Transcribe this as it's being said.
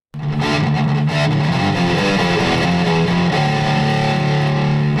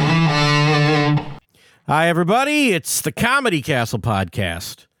Hi, everybody. It's the Comedy Castle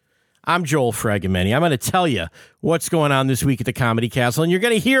podcast. I'm Joel Fragamenti. I'm going to tell you what's going on this week at the Comedy Castle, and you're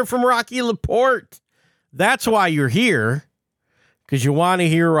going to hear from Rocky LaPorte. That's why you're here, because you want to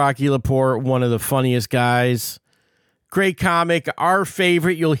hear Rocky LaPorte, one of the funniest guys. Great comic, our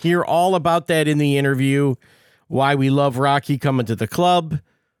favorite. You'll hear all about that in the interview, why we love Rocky coming to the club,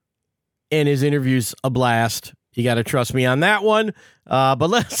 and his interview's a blast. You got to trust me on that one. But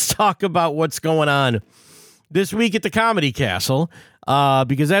let's talk about what's going on this week at the Comedy Castle.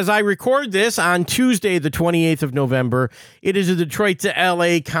 Because as I record this on Tuesday, the 28th of November, it is a Detroit to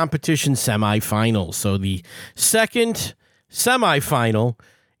LA competition semifinal. So the second semifinal,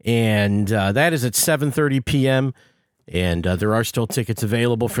 and that is at 7:30 p.m. And there are still tickets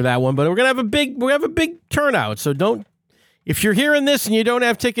available for that one. But we have a big turnout. So if you're hearing this and you don't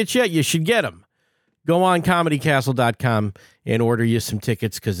have tickets yet, you should get them. Go on comedycastle.com and order you some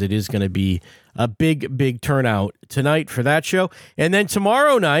tickets, because it is going to be a big turnout tonight for that show. And then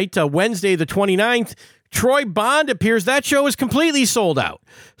tomorrow night, Wednesday the 29th, Troy Bond appears. That show is completely sold out.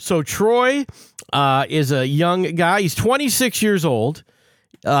 So Troy is a young guy. He's 26 years old.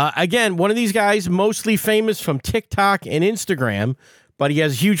 Again, one of these guys mostly famous from TikTok and Instagram, but he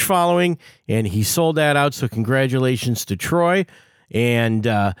has a huge following, and he sold that out. So congratulations to Troy. And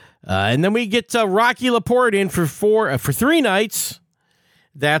then we get Rocky LaPorte in for 3 nights.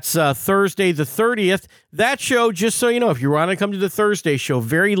 That's Thursday the 30th. That show, just so you know, if you want to come to the Thursday show,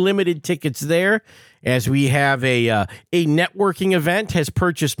 very limited tickets there, as we have a networking event has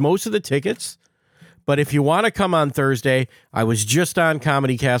purchased most of the tickets. But if you want to come on Thursday, I was just on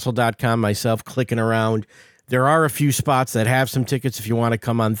comedycastle.com myself, clicking around. There are a few spots that have some tickets if you want to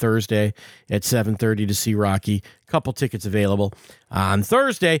come on Thursday at 7:30 to see Rocky. Couple tickets available on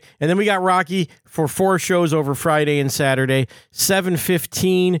Thursday. And then we got Rocky for 4 shows over Friday and Saturday,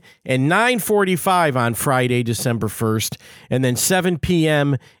 7:15 and 9:45 on Friday, December 1st, and then 7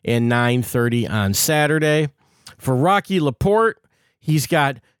 p.m. and 9:30 on Saturday. For Rocky LaPorte, he's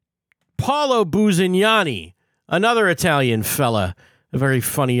got Paolo Buzignani, another Italian fella, a very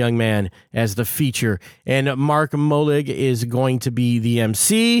funny young man, as the feature. And Mark Molig is going to be the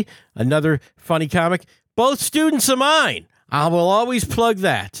MC, another funny comic. Both students of mine. I will always plug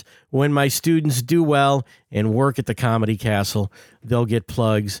that. When my students do well and work at the Comedy Castle, they'll get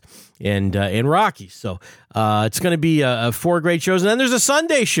plugs and Rocky. So it's going to be 4 great shows. And then there's a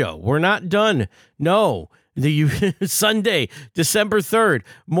Sunday show. We're not done. No. The Sunday, December 3rd,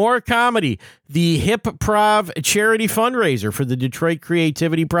 more comedy. The Hip Prov charity fundraiser for the Detroit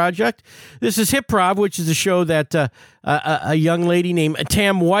Creativity Project. This is Hip Prov, which is a show that a young lady named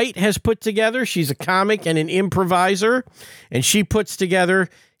Tam White has put together. She's a comic and an improviser, and she puts together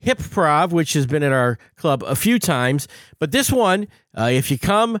Hip Prov, which has been at our club a few times. But this one, if you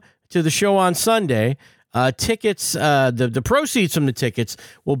come to the show on Sunday, tickets, the proceeds from the tickets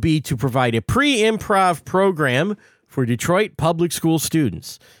will be to provide a pre-improv program for Detroit public school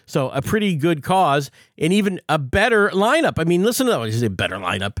students. So a pretty good cause, and even a better lineup. I mean, listen to that. It's a better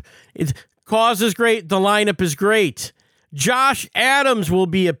lineup. Cause is great. The lineup is great. Josh Adams will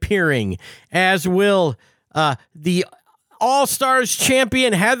be appearing, as will the All-Stars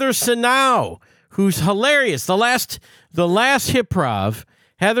champion Heather Sanau, who's hilarious. The last Hip-Prov,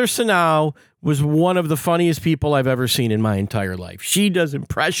 Heather Sanau was one of the funniest people I've ever seen in my entire life. She does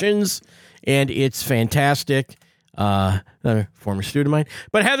impressions, and it's fantastic. Another former student of mine.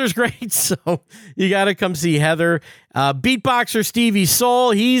 But Heather's great, so you got to come see Heather. Beatboxer Stevie Soul,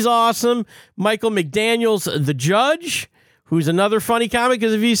 he's awesome. Michael McDaniels, the judge, who's another funny comic,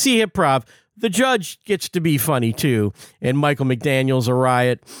 because if you see Hip Prov, the judge gets to be funny, too. And Michael McDaniels, a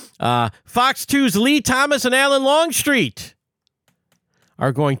riot. Fox 2's Lee Thomas and Alan Longstreet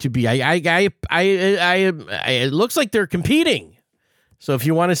are going to be. It looks like they're competing. So if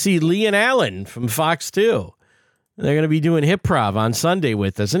you want to see Lee and Alan from Fox 2, they're going to be doing Hip Prov on Sunday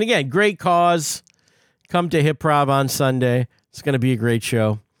with us. And again, great cause. Come to Hip Prov on Sunday. It's going to be a great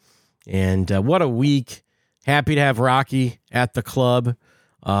show. And what a week. Happy to have Rocky at the club.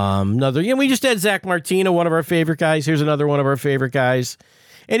 We just had Zach Martino, one of our favorite guys. Here's another one of our favorite guys.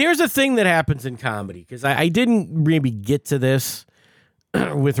 And here's the thing that happens in comedy, because I didn't maybe get to this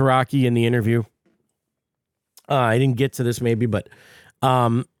with Rocky in the interview. I didn't get to this maybe, but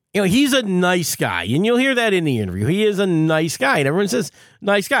he's a nice guy, and you'll hear that in the interview. He is a nice guy, and everyone says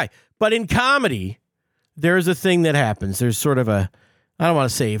nice guy. But in comedy, there's a thing that happens. There's sort of I don't want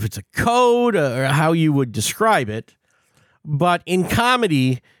to say if it's a code or how you would describe it, but in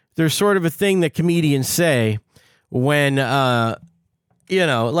comedy, there's sort of a thing that comedians say when, like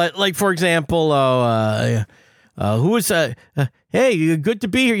for example, who was hey, good to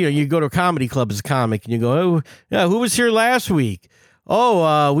be here. You go to a comedy club as a comic, and you go, oh, yeah, who was here last week?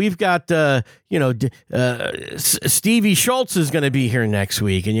 Oh, we've got, Stevie Schultz is going to be here next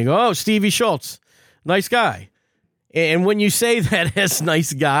week. And you go, oh, Stevie Schultz, nice guy. And when you say that as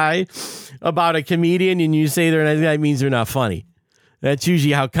nice guy about a comedian and you say they're nice guy, it means they're not funny. That's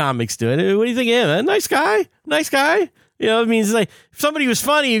usually how comics do it. What do you think? Yeah, nice guy. It means like if somebody was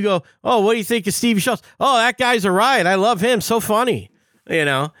funny, you go, oh, what do you think of Stevie Schultz? Oh, that guy's a riot. I love him. So funny,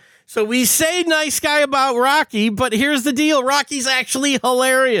 So we say nice guy about Rocky, but here's the deal. Rocky's actually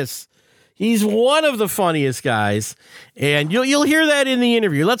hilarious. He's one of the funniest guys, and you'll hear that in the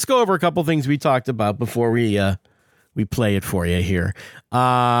interview. Let's go over a couple things we talked about before we play it for you here.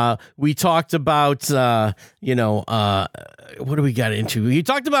 We talked about, what do we got into? He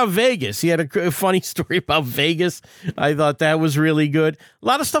talked about Vegas. He had a funny story about Vegas. I thought that was really good. A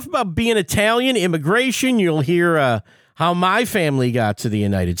lot of stuff about being Italian, immigration. You'll hear how my family got to the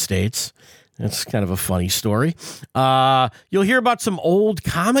United States. That's kind of a funny story. You'll hear about some old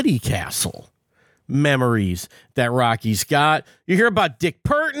Comedy Castle memories that Rocky's got. You hear about Dick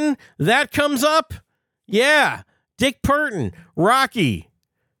Burton. That comes up. Yeah, Dick Burton, Rocky.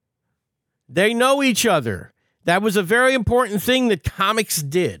 They know each other. That was a very important thing that comics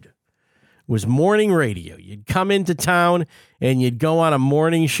did, was morning radio. You'd come into town and you'd go on a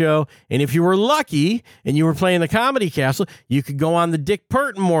morning show. And if you were lucky and you were playing the Comedy Castle, you could go on the Dick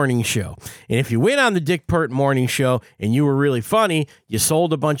Burton morning show. And if you went on the Dick Burton morning show and you were really funny, you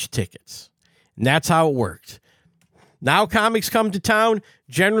sold a bunch of tickets. And that's how it worked. Now comics come to town,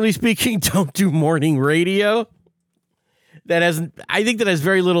 generally speaking, don't do morning radio. I think that has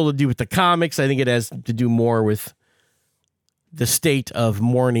very little to do with the comics. I think it has to do more with the state of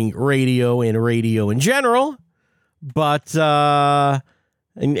morning radio and radio in general. But, and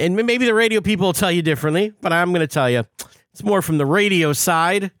maybe the radio people will tell you differently, but I'm going to tell you it's more from the radio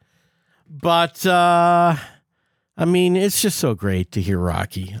side. But, it's just so great to hear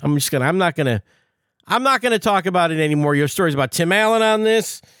Rocky. I'm not going to talk about it anymore. Your stories about Tim Allen on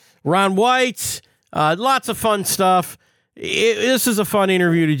this, Ron White, lots of fun stuff. This is a fun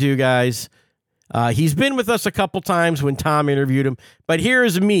interview to do, guys. He's been with us a couple times when Tom interviewed him, but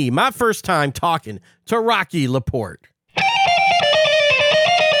here's me, my first time talking to Rocky LaPorte.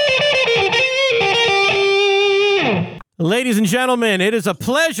 Ladies and gentlemen, it is a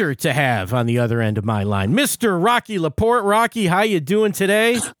pleasure to have on the other end of my line, Mr. Rocky LaPorte. Rocky, how you doing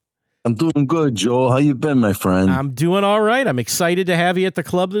today? I'm doing good, Joel. How you been, my friend? I'm doing all right. I'm excited to have you at the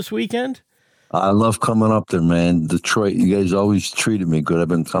club this weekend. I love coming up there, man. Detroit, you guys always treated me good. I've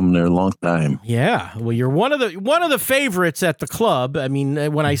been coming there a long time. Yeah, well, you're one of the favorites at the club. I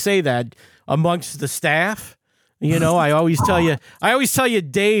mean, when I say that, amongst the staff, I always tell you,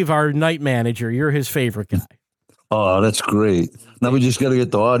 Dave, our night manager, you're his favorite guy. Oh, that's great. Now we just got to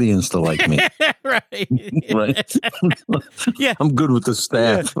get the audience to like me. Right. Right. Yeah. I'm good with the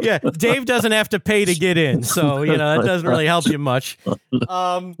staff. Yeah. Dave doesn't have to pay to get in. So, it doesn't really help you much.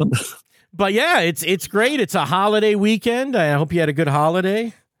 But yeah, it's great. It's a holiday weekend. I hope you had a good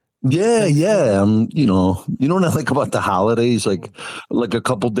holiday. Yeah. You know what I like about the holidays? Like a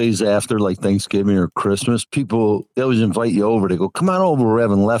couple days after, like Thanksgiving or Christmas, people, they always invite you over. They go, come on over. We're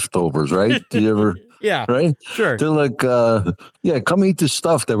having leftovers, right? Do you ever? Yeah. Right? Sure. They're like, come eat this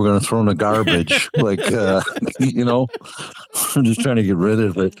stuff that we're going to throw in the garbage. I'm just trying to get rid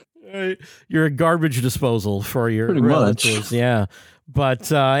of it. You're a garbage disposal for your Pretty relatives. Much. Yeah.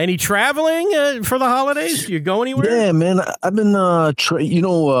 But any traveling for the holidays? You go anywhere? Yeah, man. I've been, I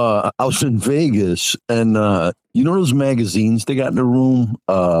was in Vegas, and those magazines they got in the room?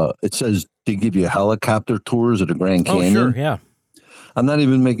 It says they give you helicopter tours of the Grand Canyon. Oh, sure, yeah. I'm not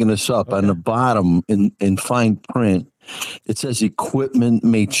even making this up. Okay. On the bottom, in fine print, it says equipment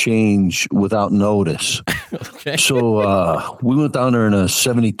may change without notice. Okay. So we went down there in a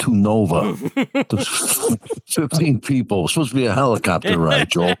 72 Nova. 15 people. It's supposed to be a helicopter ride,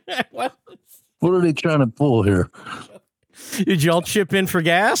 Joel. What are they trying to pull here? Did y'all chip in for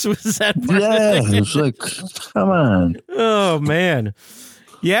gas? Was that part of the it's like, come on. Oh, man.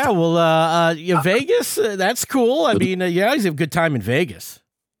 Yeah, well, Vegas, that's cool. I mean, you always have a good time in Vegas.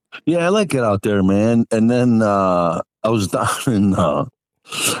 Yeah, I like it out there, man. And then I was down in, I'm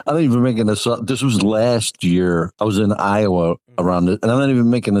not even making this up. This was last year. I was in Iowa around it, and I'm not even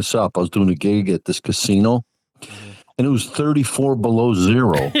making this up. I was doing a gig at this casino, and it was 34 below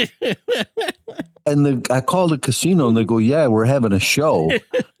zero. And I called the casino, and they go, yeah, we're having a show.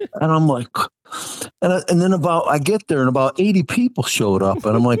 And I'm like, And then I get there and about 80 people showed up,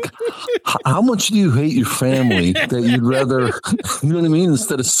 and I'm like, how much do you hate your family that you'd rather, you know what I mean?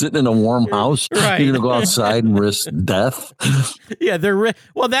 Instead of sitting in a warm house, Right. you're going to go outside and risk death. Yeah,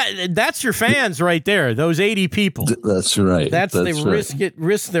 that's your fans right there. Those 80 people. That's right. They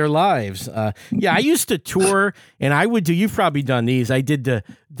risk their lives. Yeah, I used to tour, and I would do. You've probably done these. I did the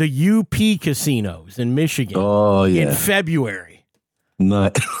UP casinos in Michigan. Oh yeah, in February.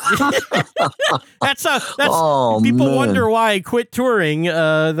 Nice. That's people wonder why I quit touring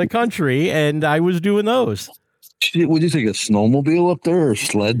the country, and I was doing those. Would you take a snowmobile up there or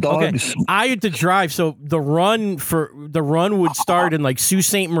sled dogs? Okay. I had to drive, so the run would start in like Sault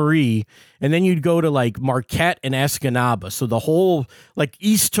Ste. Marie, and then you'd go to like Marquette and Escanaba. So the whole like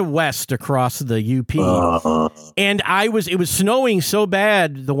east to west across the UP. And it was snowing so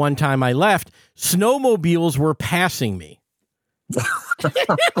bad the one time I left, snowmobiles were passing me.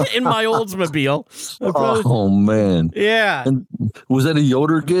 In my Oldsmobile. Oh man. Yeah. And was that a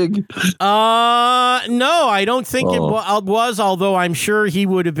Yoder gig? No, I don't think it was, although I'm sure he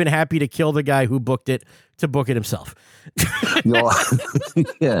would have been happy to kill the guy who booked it to book it himself.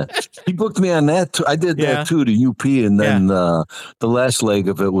 Yeah. He booked me on that too. I did that too to UP, and then the last leg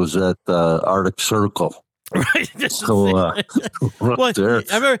of it was at Arctic Circle. Right. So, there.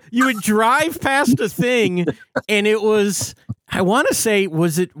 I remember you would drive past a thing, and it was, I want to say,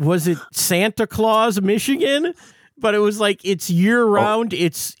 was it Santa Claus, Michigan? But it was like, it's year round.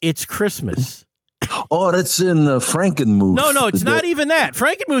 It's Christmas. Oh, that's in Frankenmuth. No, it's not even that.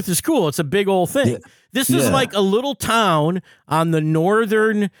 Frankenmuth is cool. It's a big old thing. Yeah. This is like a little town on the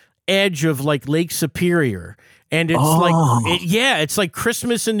northern edge of like Lake Superior, and it's it's like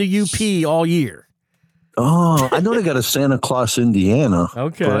Christmas in the UP all year. Oh, I know they got a Santa Claus, Indiana.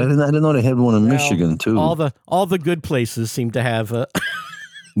 Okay, but I didn't know they had one in Michigan too. All the good places seem to have a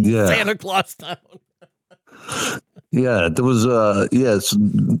Santa Claus town. Yeah, there was I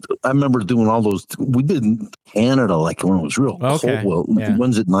remember doing all those. We did in Canada, like when it was real cold. Well,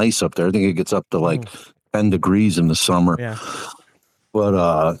 when's it nice up there? I think it gets up to like 10 degrees in the summer. Yeah,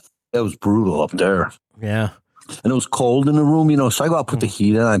 but it was brutal up there. Yeah. And it was cold in the room, so I go out, put the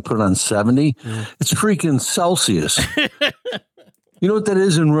heat in, I put it on 70. It's freaking Celsius. You know what that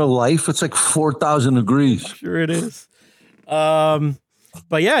is in real life? It's like 4,000 degrees. Sure it is.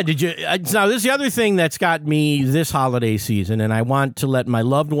 But yeah, did you? Now, this is the other thing that's got me this holiday season, and I want to let my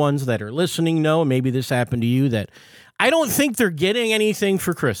loved ones that are listening know, maybe this happened to you, that I don't think they're getting anything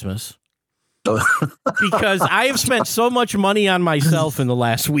for Christmas. Because I have spent so much money on myself in the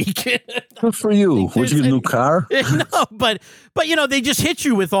last week. Good for you. Would you get a new car? No, but they just hit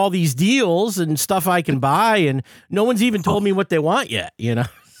you with all these deals and stuff I can buy, and no one's even told me what they want yet.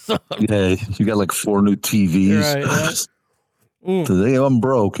 So, yeah, you got like 4 new TVs. Right, Today I'm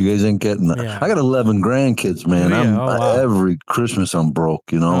broke. You guys ain't getting that. Yeah. I got 11 grandkids, man. Every Christmas I'm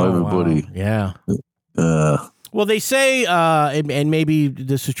broke. Everybody. Wow. Yeah. Well, they say, and maybe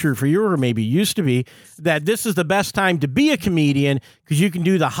this is true for you, or maybe it used to be, that this is the best time to be a comedian because you can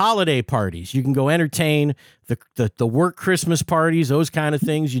do the holiday parties. You can go entertain the work Christmas parties, those kind of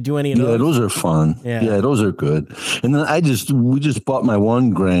things. You do any of those? Yeah, those are fun. Yeah, those are good. And then we just bought my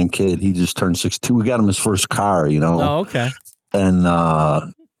one grandkid. He just turned 16. We got him his first car, Oh, okay. And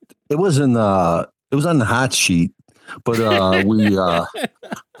it was on the hot sheet, but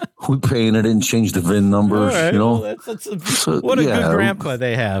we painted it and changed the VIN numbers. Right, what a good grandpa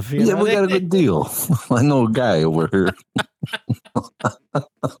they have. We got a good deal. I know a guy over here.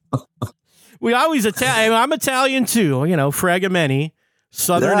 We always I'm Italian too. Fragamenti,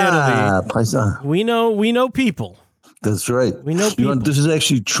 Southern Italy. Paisa. We know people. That's right. We know people. This is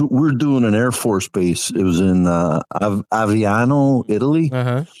actually true. We're doing an Air Force base. It was in Aviano, Italy.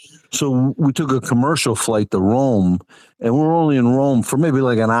 Uh-huh. So we took a commercial flight to Rome, and we're only in Rome for maybe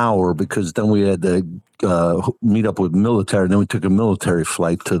like an hour because then we had to meet up with military. And then we took a military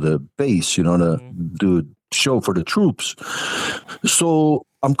flight to the base, to do a show for the troops. So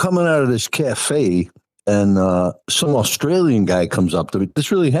I'm coming out of this cafe, and some Australian guy comes up to me.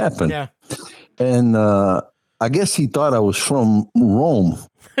 This really happened. Yeah. And I guess he thought I was from Rome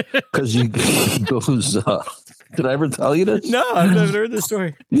because he goes, did I ever tell you this? No, I've never heard this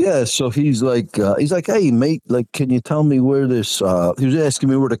story. Yeah, so he's like, hey, mate, can you tell me where this, he was asking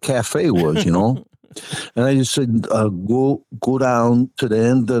me where the cafe was, And I just said, go down to the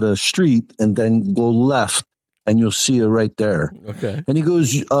end of the street and then go left and you'll see it right there. Okay. And he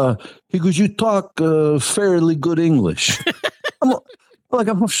goes, you talk fairly good English. I'm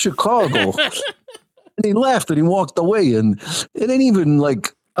from Chicago. And he laughed and he walked away, and it ain't even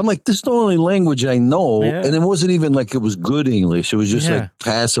like I'm like, this is the only language I know. Yeah. And it wasn't even like it was good English. It was just like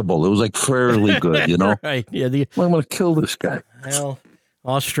passable. It was like fairly good, you know? Right. Yeah. I'm going to kill this guy. Well,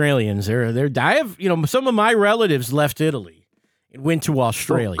 Australians, they're I have, some of my relatives left Italy and went to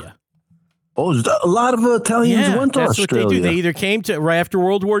Australia. Oh, a lot of Italians went to Australia. That's what they do. They either came to, right after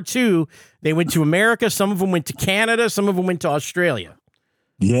World War II, they went to America. Some of them went to Canada. Some of them went to Australia.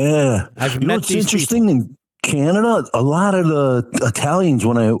 Yeah. I've met what's these interesting people. in Canada, a lot of the Italians,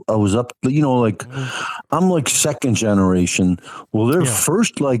 when I was up, like I'm like second generation. Well, they're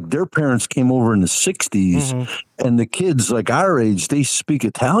first, like their parents came over in the 60s and the kids like our age, they speak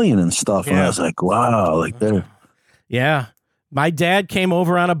Italian and stuff. And I was like, wow, like they're. Yeah. My dad came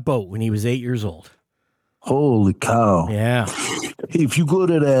over on a boat when he was 8 years old. Holy cow. Yeah. Hey, if you go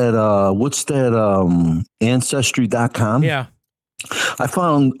to that, what's that, ancestry.com? Yeah. I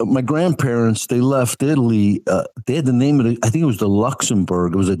found my grandparents, they left Italy. They had the name of it. I think it was the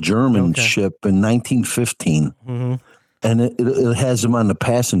Luxembourg. It was a German ship in 1915. Mm-hmm. And it has them on the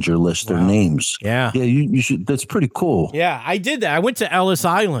passenger list, their names. Yeah. Yeah, you should. That's pretty cool. Yeah, I did that. I went to Ellis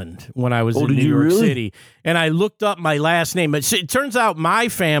Island when I was in New York City, and I looked up my last name. But it turns out my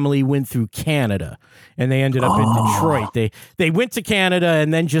family went through Canada, and they ended up in Detroit. They went to Canada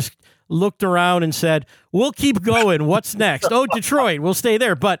and then just looked around and said, we'll keep going. What's next? Oh, Detroit. We'll stay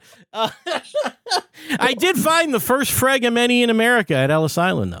there. But I did find the first Fragmenti in America at Ellis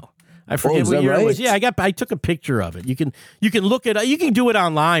Island, though. I forget what year it was. Yeah, I took a picture of it. You can look it. You can do it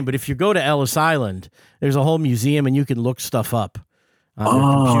online, but if you go to Ellis Island, there's a whole museum and you can look stuff up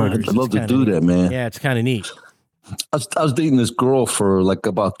on their computers. I'd love to do that, man. Yeah, it's kind of neat. I was dating this girl for like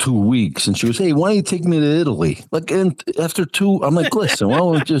about 2 weeks, and she was, hey, why don't you take me to Italy? Like, and after 2, I'm like, listen, why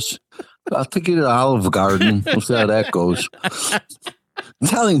don't we I'll take you to Olive Garden. We'll see how that goes.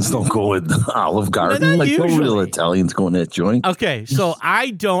 Italians don't go in Olive Garden. Like no real Italians go in that joint. Okay, so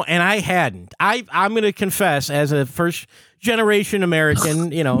I don't, and I hadn't. I'm going to confess, as a first generation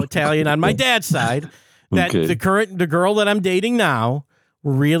American, Italian on my dad's side, that the girl that I'm dating now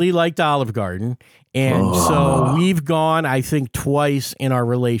really liked Olive Garden, and so we've gone, I think, twice in our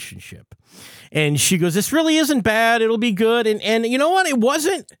relationship. And she goes, "This really isn't bad. It'll be good." And you know what? It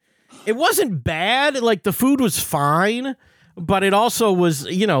wasn't bad. Like the food was fine. But it also was,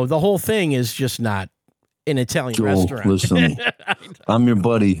 the whole thing is just not an Italian restaurant. Listen, I'm your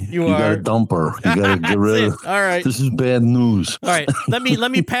buddy. You got to dump her. You got to get rid of her. All right. This is bad news. All right. Let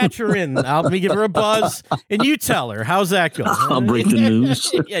me patch her in. Let me give her a buzz, and you tell her. How's that going? I'll break the news.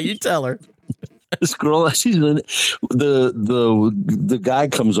 Yeah, you tell her. This girl, the guy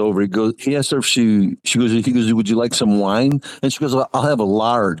comes over. He asks her if he goes, would you like some wine? And she goes, I'll have a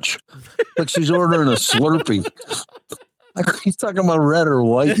large. Like she's ordering a Slurpee. He's talking about red or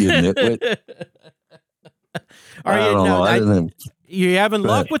white, you nitwit. You having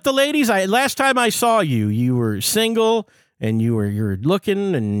luck with the ladies? Last time I saw you, you were single and you're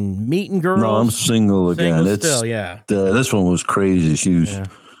looking and meeting girls. No, I'm single again. Still, yeah. This one was crazy. She's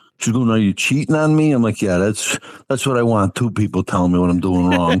going, are you cheating on me? I'm like, yeah, that's what I want. 2 people telling me what I'm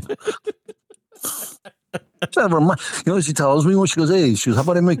doing wrong. She tells me when she goes, how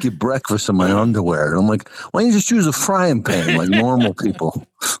about I make you breakfast in my underwear? And I'm like, why don't you just use a frying pan like normal people?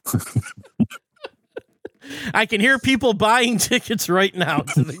 I can hear people buying tickets right now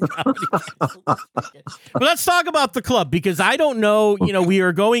to the comedy. But let's talk about the club, because I don't know, we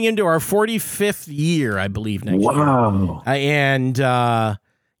are going into our 45th year, I believe, next year. Wow. And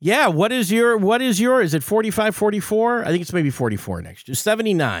what is your, is it 45, 44? I think it's maybe 44 next year.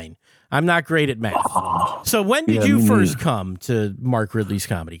 79. I'm not great at math. So when did you first come to Mark Ridley's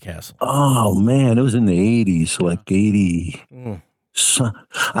Comedy Castle? Oh, man, it was in the 80s, like 80. So,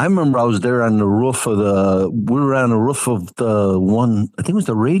 I remember I was there on the roof of the one, I think it was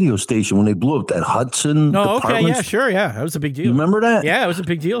the radio station when they blew up that Hudson. Oh, okay, yeah, sure, yeah. That was a big deal. You remember that? Yeah, it was a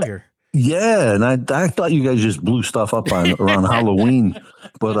big deal here. Yeah, and I thought you guys just blew stuff up around Halloween,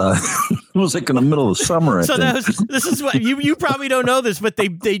 but it was like in the middle of summer. So this is what you probably don't know this, but they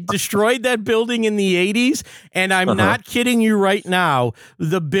destroyed that building in the 80s, and I'm not kidding you right now.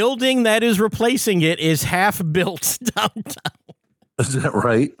 The building that is replacing it is half built downtown. Is that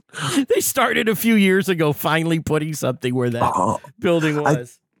right? They started a few years ago, finally putting something where that building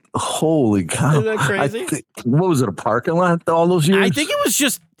was. Holy cow! Isn't that crazy? What was it? A parking lot all those years? I think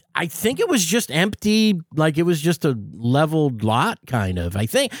it was just empty, like it was just a leveled lot, kind of. I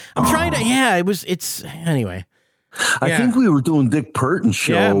think anyway. I think we were doing Dick Purton's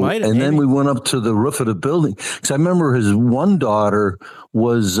show, then we went up to the roof of the building. Because I remember his one daughter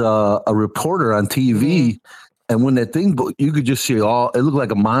was a reporter on TV, And when that thing, you could just see it looked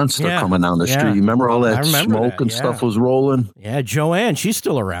like a monster coming down the street. You remember all that smoke and stuff was rolling? Yeah, Joanne, she's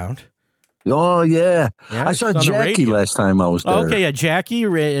still around. Oh, yeah. I saw Jackie last time I was there. Okay, yeah, Jackie.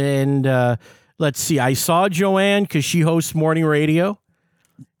 And let's see, I saw Joanne because she hosts morning radio.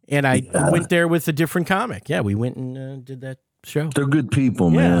 And I went there with a different comic. Yeah, we went and did that show. They're good people,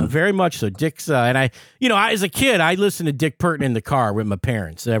 man. Yeah, very much so. Dick's, and I, as a kid, I listened to Dick Burton in the car with my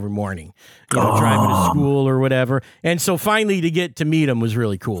parents every morning, driving to school or whatever. And so finally to get to meet him was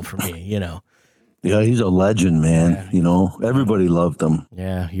really cool for me, Yeah, he's a legend, man. Everybody loved him.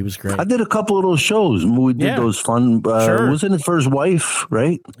 Yeah, he was great. I did a couple of those shows. We did those fun. Wasn't it for his wife,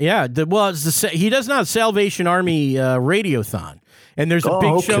 right? Yeah. He does not Salvation Army Radiothon. And there's a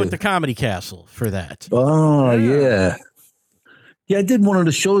big show at the Comedy Castle for that. Oh, yeah. Yeah, I did one of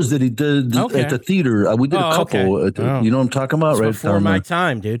the shows that he did at the theater. We did a couple. You know what I'm talking about, right? Before my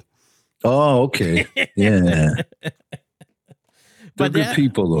time, dude. Oh, okay. Yeah. They're good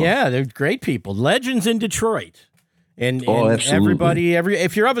people, though. Yeah, they're great people. Legends in Detroit. And absolutely.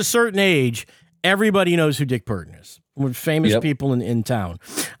 if you're of a certain age, everybody knows who Dick Burton is. With famous people in town.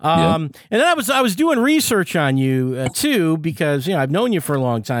 And then I was doing research on you, too, because, I've known you for a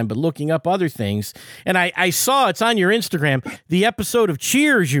long time, but looking up other things. And I saw it's on your Instagram, the episode of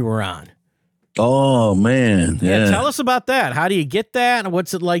Cheers you were on. Oh, man. Yeah. Tell us about that. How do you get that?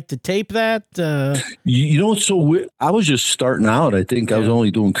 What's it like to tape that? It's so weird. I was just starting out. I think I was only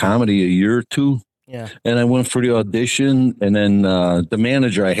doing comedy a year or two. Yeah. And I went for the audition, and then the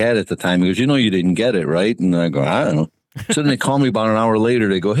manager I had at the time, he goes, you didn't get it, right? And I go, I don't know. So then they call me about an hour later.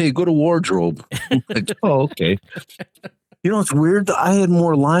 They go, hey, go to wardrobe. I'm like, oh, okay. It's weird. I had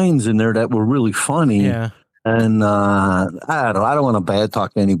more lines in there that were really funny. Yeah. And I don't want to bad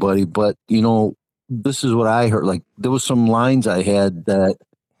talk anybody, but, this is what I heard. Like, there was some lines I had that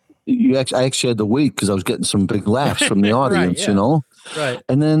I actually had to wait because I was getting some big laughs from the audience, Right.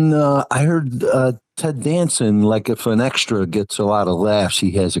 And then I heard Ted Danson, like if an extra gets a lot of laughs,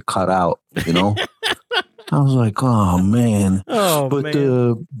 he has it cut out, I was like, oh, man. But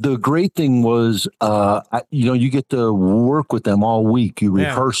the great thing was, you get to work with them all week. You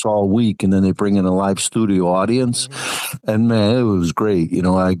rehearse all week, and then they bring in a live studio audience. Mm-hmm. And, man, it was great.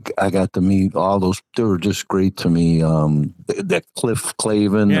 I got to meet all those. They were just great to me. That Cliff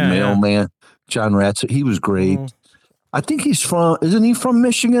Clavin, the mailman, John Ratz, he was great. Mm-hmm. I think isn't he from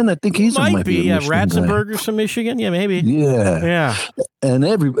Michigan? I think he might be. Yeah, Ratzenberger's from Michigan. Yeah, maybe. Yeah. And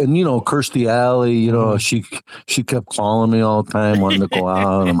Kirstie Alley, she kept calling me all the time, wanting to go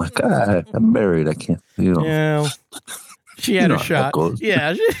out. And I'm like, I'm married. I can't, Yeah. She had a shot.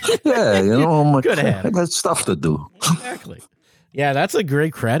 Yeah. I'm like, I got stuff to do. Exactly. Yeah, that's a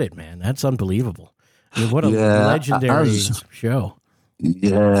great credit, man. That's unbelievable. What a legendary show.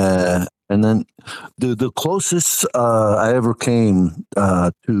 Yeah. And then the closest I ever came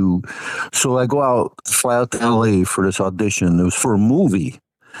to, so I fly out to LA for this audition. It was for a movie,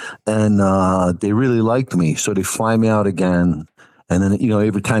 and they really liked me. So they fly me out again. And then,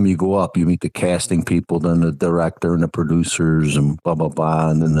 every time you go up, you meet the casting people, then the director and the producers and blah, blah,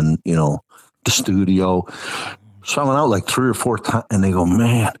 blah. And then the studio. So I went out like 3 or 4 times, and they go,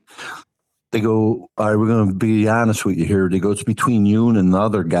 man. They go, all right, we're going to be honest with you here. They go, it's between you and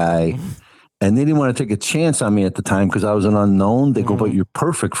another guy. And they didn't want to take a chance on me at the time because I was an unknown. They go, but you're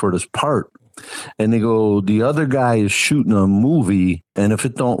perfect for this part. And they go, the other guy is shooting a movie, and if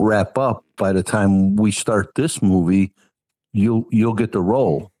it don't wrap up by the time we start this movie, you'll get the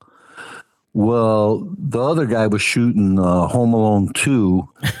role. Well, the other guy was shooting Home Alone 2,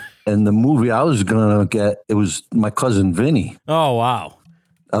 and the movie I was going to get, it was my cousin Vinny. Oh, wow.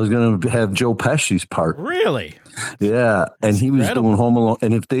 I was going to have Joe Pesci's part. Really? Yeah, and he was doing Home Alone.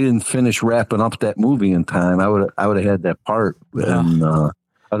 And if they didn't finish wrapping up that movie in time, I would have had that part. And I'd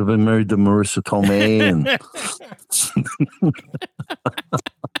have been married to Marissa Tomei. And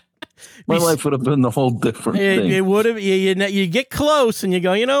my life would have been the whole different thing. It would have. You get close and you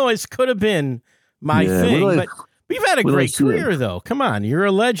go, this could have been my thing. But you've had a great career, though. Come on, you're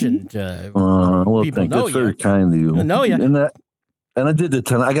a legend. Well, thank you. That's very kind of you. I know you. And I did it.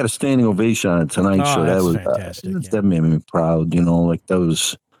 I got a standing ovation on Tonight Show. That was fantastic. That made me proud. Like that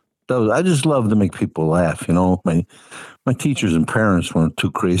was. I just love to make people laugh. My teachers and parents weren't too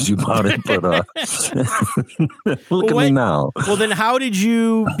crazy about it, but look at me now. Well, then, how did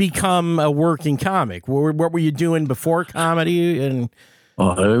you become a working comic? What were you doing before comedy? And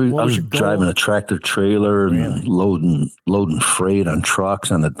I was driving a tractor trailer and loading freight on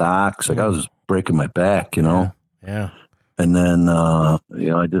trucks on the docks. Like I was breaking my back. Yeah. And then, I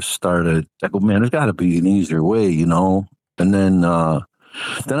just started, I go, man, there's got to be an easier way, And then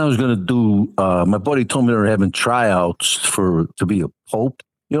Then I was going to do. My buddy told me they were having tryouts to be a pope.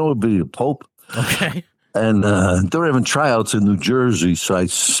 You know, be a pope. Okay. And they were having tryouts in New Jersey, so I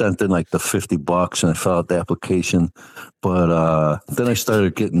sent in like the $50 and I filled out the application. But then I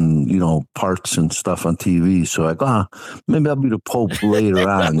started getting, parts and stuff on TV. So I go, maybe I'll be the Pope later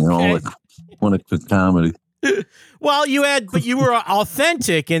on, Okay. like when it's good comedy. Well, but you were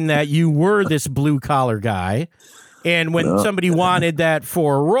authentic in that you were this blue collar guy. And when somebody wanted that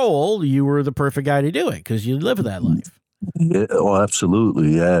for a role, you were the perfect guy to do it because you live that life. Yeah, well,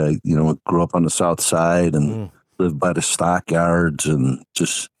 absolutely. Yeah. Grew up on the South Side and lived by the stockyards and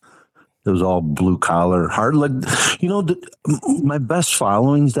just, it was all blue collar, hard. Like, my best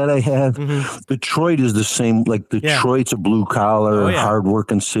followings that I have, Detroit is the same. Like Detroit's a blue collar, hard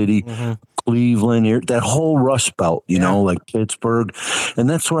working city. Cleveland, that whole Rust Belt, like Pittsburgh, and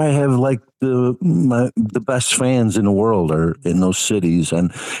that's where I have like the best fans in the world are in those cities.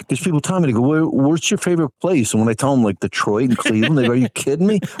 And because people tell me, they go, "Where's your favorite place?" And when I tell them like Detroit and Cleveland, they go, "Are you kidding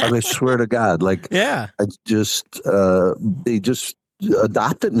me?" I swear to God, like, I just they just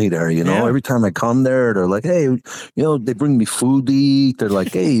adopted me there. Every time I come there, they're like, "Hey, they bring me food to eat." They're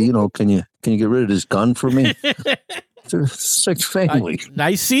like, "Hey, can you get rid of this gun for me?" It's like family.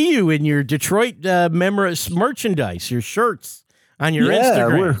 I see you in your Detroit merchandise, your shirts on your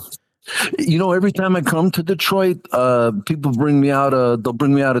Instagram. Every time I come to Detroit, people bring me out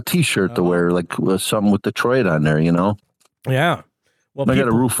a T-shirt to wear, like something with Detroit on there. Yeah. Well, I got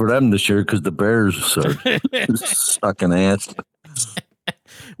a root for them this year because the Bears are sucking ass.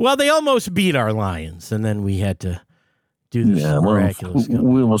 Well, they almost beat our Lions, and then we had to do this miraculous.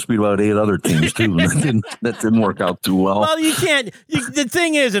 We almost beat about 8 other teams too. That didn't work out too well. Well, you can't. The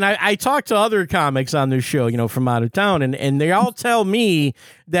thing is, and I talk to other comics on this show, from out of town, and they all tell me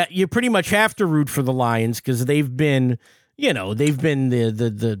that you pretty much have to root for the Lions because they've been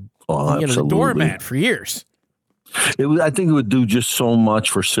the doormat for years. I think it would do just so much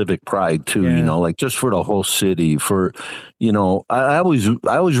for civic pride too. Like just for the whole city. For I always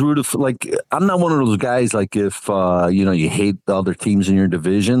rooted for, like, I'm not one of those guys like if you hate the other teams in your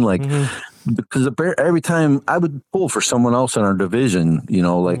division, like because every time I would pull for someone else in our division,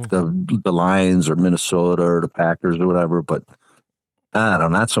 like the Lions or Minnesota or the Packers or whatever. But I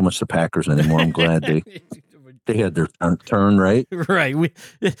don't know, not so much the Packers anymore. I'm glad they had their turn, right? Right.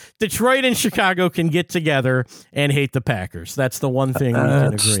 Detroit and Chicago can get together and hate the Packers. That's the one thing we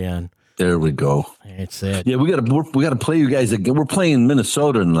can agree on. There we go. That's it. Yeah, we got to play you guys again. We're playing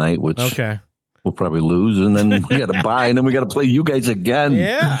Minnesota tonight, which we'll probably lose, and then we got to bye, and then we got to play you guys again.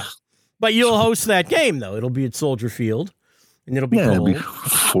 Yeah, but you'll host that game though. It'll be at Soldier Field. And it'll be cold. It'll be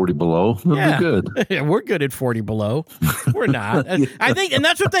 40 below. It'll be good. Yeah, we're good at 40 below. We're not. I think, and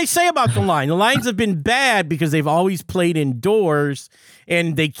that's what they say about the Lions. The Lions have been bad because they've always played indoors,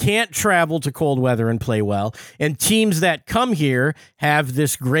 and they can't travel to cold weather and play well. And teams that come here have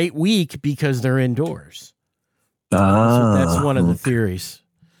this great week because they're indoors. So that's one of the theories.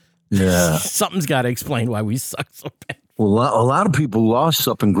 Yeah. Something's got to explain why we suck so bad. Well, a lot of people lost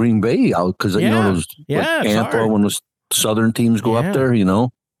up in Green Bay out because, those Tampa when the Southern teams go up there,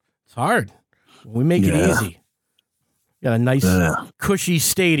 It's hard. We make it easy. Got a nice, cushy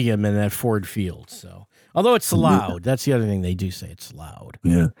stadium in that Ford Field. So, although it's loud, that's the other thing they do say. It's loud.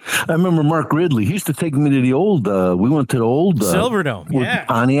 Yeah, I remember Mark Ridley. He used to take me to the old. We went to the old Silverdome. Yeah,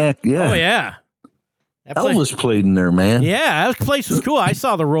 Pontiac. Yeah. Oh yeah. Elvis played in there, man. Yeah, that place was cool. I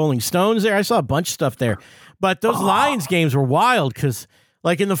saw the Rolling Stones there. I saw a bunch of stuff there. But those Lions games were wild because,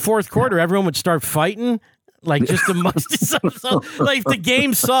 like in the fourth quarter, everyone would start fighting. Like just amongst themselves. Like if the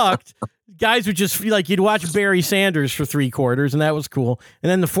game sucked, guys would just feel like you'd watch Barry Sanders for 3 quarters, and that was cool.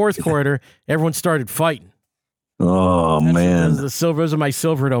 And then the fourth quarter, everyone started fighting. Oh, man. Those are my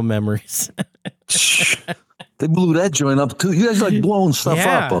Silverdome memories. They blew that joint up too. You guys like blowing stuff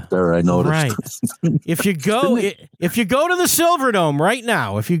up there, I noticed. Right. If you go to the Silverdome right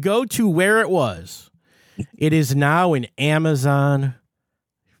now, if you go to where it was, it is now an Amazon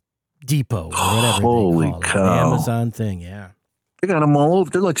Depot or whatever. Holy cow. Amazon thing, yeah. They got them all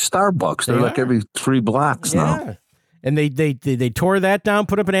over. They're like Starbucks. They're like every 3 blocks now. And they tore that down,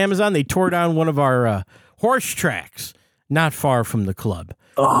 put up an Amazon. They tore down one of our horse tracks not far from the club,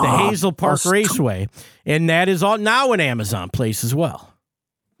 the Hazel Park Raceway. And that is all now an Amazon place as well.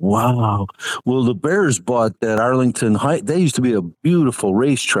 Wow. Well, the Bears bought that Arlington Heights. They used to be a beautiful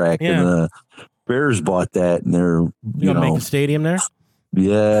racetrack, and the Bears bought that, and they're you know, make a stadium there.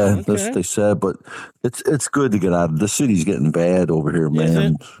 Yeah, that's what they said, but it's good to get out of the city's getting bad over here,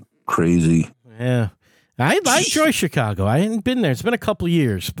 man. Crazy. Yeah. I enjoy Chicago. I hadn't been there. It's been a couple of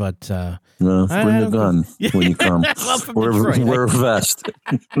years, but no, bring the gun when you come. Wear a vest.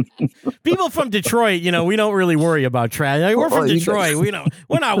 People from Detroit, we don't really worry about travel. We're from Detroit.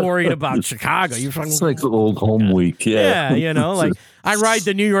 We're not worried about Chicago. It's like the old home week. Yeah, like I ride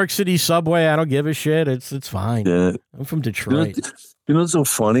the New York City subway. I don't give a shit. It's fine. Yeah. I'm from Detroit. It's so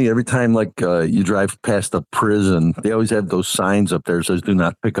funny. Every time you drive past a prison, they always have those signs up there that says "Do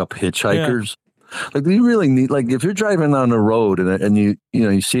not pick up hitchhikers." Yeah. Like, do you really need, if you're driving on the road and you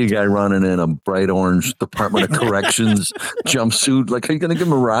see a guy running in a bright orange Department of Corrections jumpsuit, are you going to give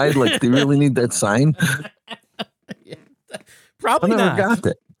him a ride? Do you really need that sign? Probably I never got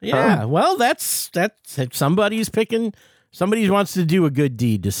that. Yeah. Well, that's somebody wants to do a good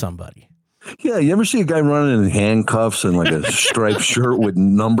deed to somebody. Yeah. You ever see a guy running in handcuffs and a striped shirt with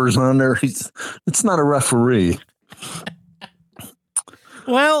numbers on there? It's not a referee.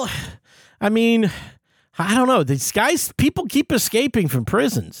 Well, I mean, I don't know. These guys, people keep escaping from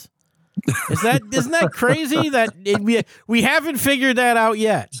prisons. Isn't that crazy that we haven't figured that out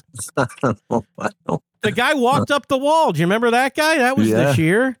yet? I don't know. The guy walked up the wall. Do you remember that guy? That was this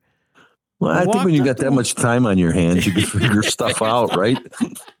year. Well, I think when you got that much time on your hands, you can figure stuff out, right?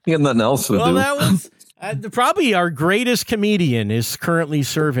 You got nothing else to do. Well, that was probably our greatest comedian is currently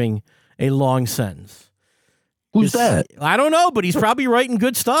serving a long sentence. Who's that? I don't know, but he's probably writing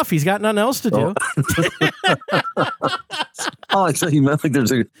good stuff. He's got nothing else to do. I thought you meant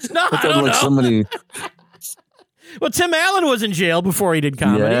there's a... No, I don't know. Somebody... Well, Tim Allen was in jail before he did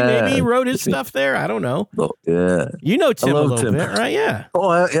comedy. Yeah. Maybe he wrote his stuff there. I don't know. Oh, yeah. You know Tim a little bit, right? Yeah.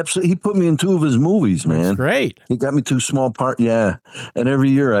 Oh, absolutely. He put me in 2 of his movies, man. That's great. He got me 2 small parts. Yeah. And every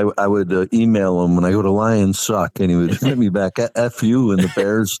year I would email him when I go to Lions Suck, and he would hit me back, F you and the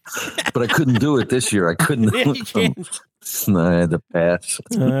Bears. But I couldn't do it this year. I couldn't. No, I had to pass.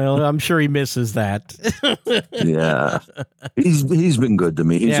 Well, I'm sure he misses that. Yeah. He's been good to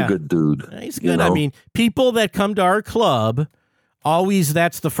me. He's a good dude. He's good. I mean, people that come to our club, always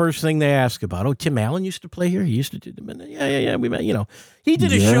that's the first thing they ask about. Oh, Tim Allen used to play here. He used to do the Yeah. We met, He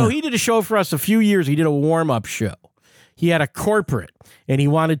did a show. He did a show for us a few years. He did a warm-up show. He had a corporate, and he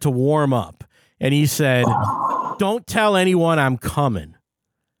wanted to warm up. And he said, don't tell anyone I'm coming.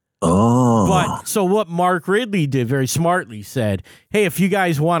 Oh. But so what Mark Ridley did very smartly said, hey, if you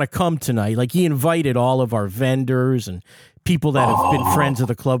guys want to come tonight, he invited all of our vendors and people that have been friends of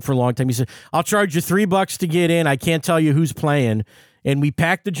the club for a long time. He said, I'll charge you $3 to get in. I can't tell you who's playing. And we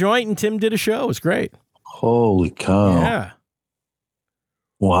packed the joint and Tim did a show. It was great. Holy cow. Yeah.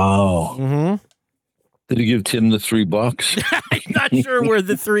 Wow. Mm-hmm. Did he give Tim the $3? I'm not sure where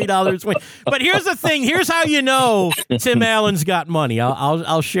the $3 went. But here's the thing. Here's how you know Tim Allen's got money.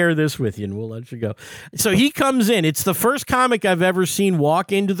 I'll share this with you, and we'll let you go. So he comes in. It's the first comic I've ever seen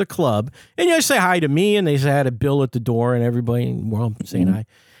walk into the club, and say hi to me, and they say hi to Bill at the door, and everybody, well, saying hi.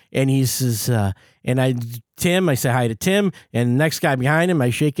 And he says, I say hi to Tim, and the next guy behind him, I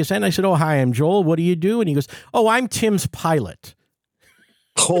shake his hand. I said, oh, hi, I'm Joel. What do you do? And he goes, oh, I'm Tim's pilot.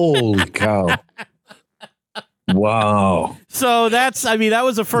 Holy cow. Wow. So that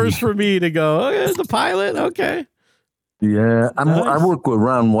was a first for me to go, okay, the pilot. Okay. Yeah. Nice. I work with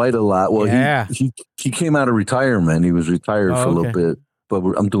Ron White a lot. Well, yeah. he came out of retirement. He was retired for a little bit, but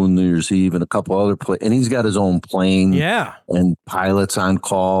I'm doing New Year's Eve and a couple other and he's got his own plane. Yeah. And pilots on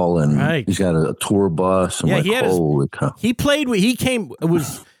call, and he's got a tour bus. Yeah. He played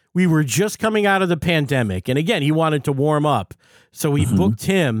with, we were just coming out of the pandemic. And again, he wanted to warm up. So we booked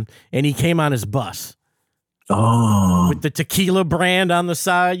him and he came on his bus. Oh, with the tequila brand on the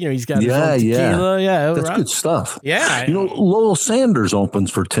side, he's got his own tequila. Yeah, that's good stuff. Yeah, Lowell Sanders opens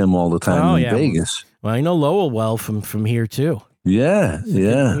for Tim all the time in Vegas. Well, I know Lowell well from here too. Yeah.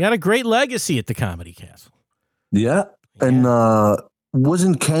 You got a great legacy at the Comedy Castle. Yeah, and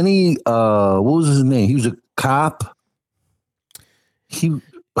wasn't Kenny? What was his name? He was a cop.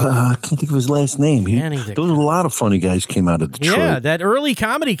 I can't think of his last name. There was a lot of funny guys came out of Detroit. Yeah, that early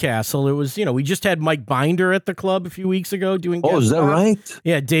Comedy Castle. It was, we just had Mike Binder at the club a few weeks ago doing. Oh, is that right?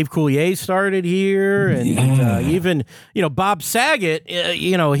 Yeah, Dave Coulier started here, and even Bob Saget.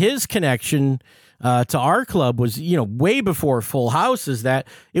 His connection to our club was way before Full House. Is that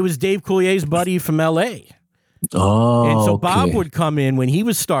it was Dave Coulier's buddy from L.A. Oh, and so Bob would come in when he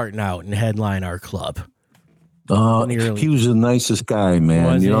was starting out and headline our club. He was the nicest guy,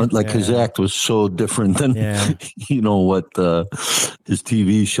 man. His act was so different than what his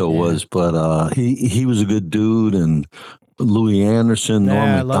TV show was. But he was a good dude, and Louis Anderson, Norm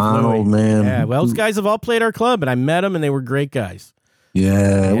Macdonald, man. Yeah, well, those guys have all played our club, and I met them, and they were great guys.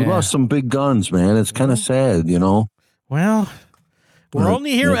 Yeah, we lost some big guns, man. It's kind of sad, Well, We're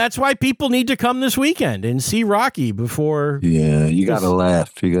only here. That's why people need to come this weekend and see Rocky before. Yeah, you got to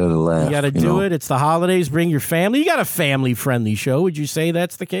laugh. You got to laugh. You got to do it. It's the holidays. Bring your family. You got a family-friendly show. Would you say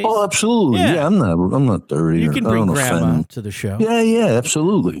that's the case? Oh, absolutely. Yeah, I'm not dirty. You can bring grandma to the show. Yeah,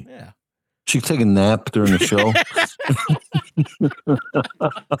 absolutely. Yeah. She can take a nap during the show.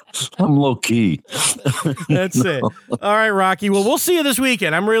 I'm low key. That's it. All right, Rocky. Well, we'll see you this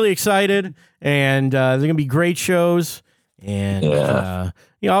weekend. I'm really excited, and they're going to be great shows. And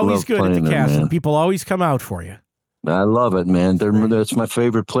you're always good at the castle. People always come out for you. I love it, man. That's my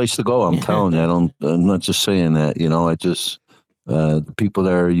favorite place to go. I'm telling you. I'm not just saying that. The people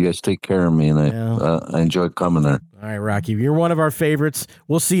there, you guys take care of me, and I enjoy coming there. All right, Rocky. You're one of our favorites.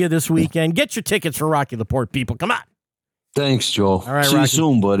 We'll see you this weekend. Get your tickets for Rocky LaPorte, people. Come on. Thanks, Joel. All right, see Rocky. you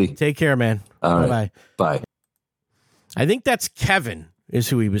soon, buddy. Take care, man. All right. Bye-bye. Bye. I think that's Kevin is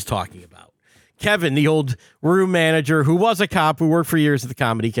who he was talking about. Kevin, the old room manager who was a cop who worked for years at the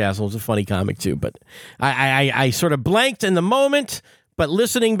Comedy Castle. Was a funny comic, too. But I sort of blanked in the moment. But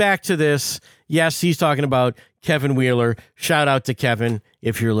listening back to this, yes, he's talking about Kevin Wheeler. Shout out to Kevin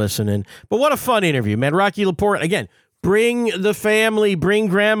if you're listening. But what a fun interview, man. Rocky LaPorte, again, bring the family, bring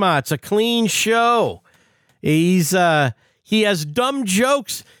grandma. It's a clean show. He has dumb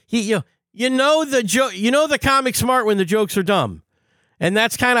jokes. The comic smart when the jokes are dumb. And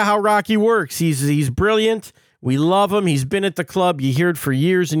that's kind of how Rocky works. He's brilliant. We love him. He's been at the club. You hear it for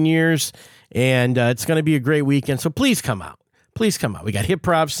years and years. And it's going to be a great weekend. So please come out. Please come out. We got Hip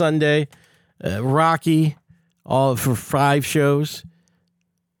Prov Sunday, Rocky, all for 5 shows.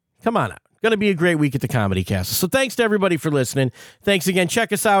 Come on out. Going to be a great week at the Comedy Castle. So thanks to everybody for listening. Thanks again.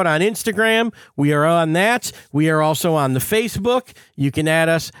 Check us out on Instagram. We are on that. We are also on the Facebook. You can add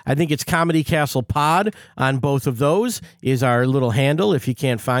us. I think it's Comedy Castle Pod on both of those is our little handle if you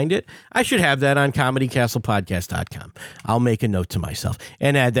can't find it. I should have that on comedycastlepodcast.com. I'll make a note to myself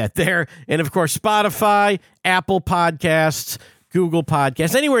and add that there. And, of course, Spotify, Apple Podcasts, Google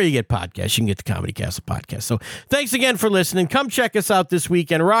Podcasts, anywhere you get podcasts, you can get the Comedy Castle podcast. So thanks again for listening. Come check us out this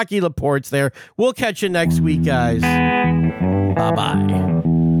weekend. Rocky LaPorte's there. We'll catch you next week, guys.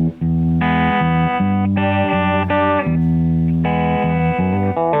 Bye-bye.